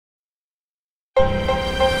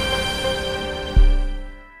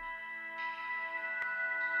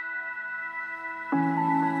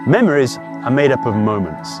Memories are made up of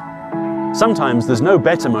moments. Sometimes there's no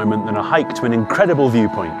better moment than a hike to an incredible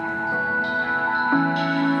viewpoint.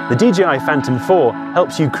 The DJI Phantom 4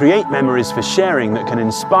 helps you create memories for sharing that can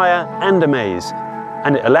inspire and amaze,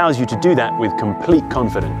 and it allows you to do that with complete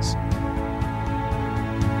confidence.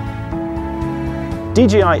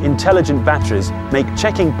 DJI intelligent batteries make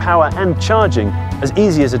checking power and charging as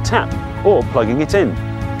easy as a tap or plugging it in.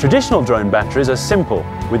 Traditional drone batteries are simple,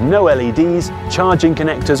 with no LEDs, charging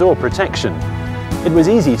connectors or protection. It was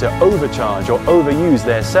easy to overcharge or overuse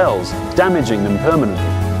their cells, damaging them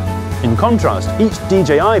permanently. In contrast, each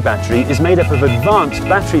DJI battery is made up of advanced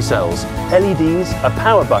battery cells, LEDs, a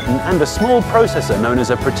power button and a small processor known as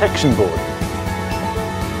a protection board.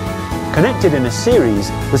 Connected in a series,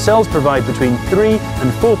 the cells provide between 3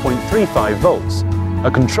 and 4.35 volts, a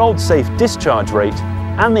controlled safe discharge rate,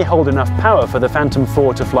 and they hold enough power for the Phantom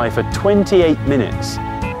 4 to fly for 28 minutes.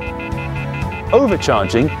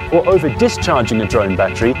 Overcharging or over-discharging a drone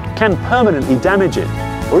battery can permanently damage it,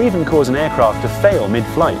 or even cause an aircraft to fail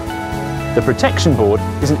mid-flight. The protection board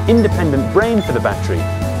is an independent brain for the battery,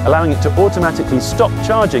 allowing it to automatically stop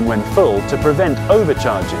charging when full to prevent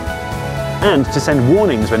overcharging, and to send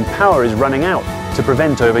warnings when power is running out to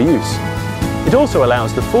prevent overuse. It also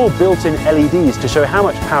allows the 4 built-in LEDs to show how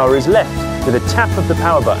much power is left with a tap of the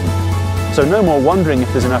power button, so no more wondering if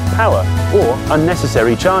there's enough power or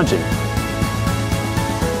unnecessary charging.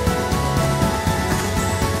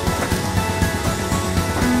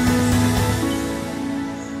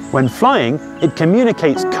 When flying, it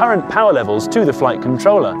communicates current power levels to the flight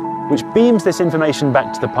controller, which beams this information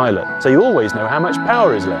back to the pilot, so you always know how much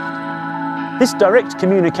power is left. This direct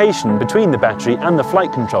communication between the battery and the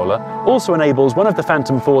flight controller also enables one of the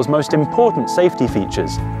Phantom 4's most important safety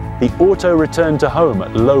features, the auto return to home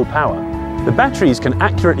at low power. The batteries can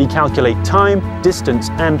accurately calculate time, distance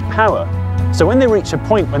and power, so when they reach a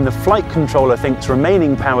point when the flight controller thinks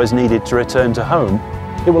remaining power is needed to return to home,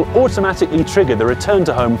 it will automatically trigger the return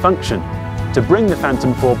to home function to bring the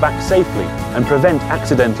Phantom 4 back safely and prevent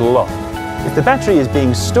accidental loss. If the battery is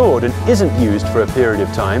being stored and isn't used for a period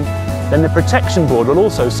of time, then the protection board will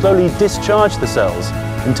also slowly discharge the cells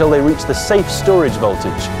until they reach the safe storage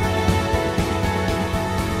voltage.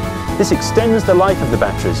 This extends the life of the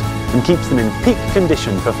batteries and keeps them in peak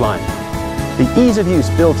condition for flying. The ease of use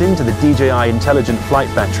built into the DJI Intelligent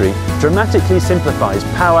Flight Battery dramatically simplifies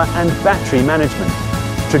power and battery management,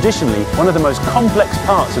 traditionally one of the most complex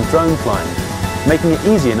parts of drone flying, making it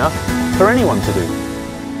easy enough for anyone to do.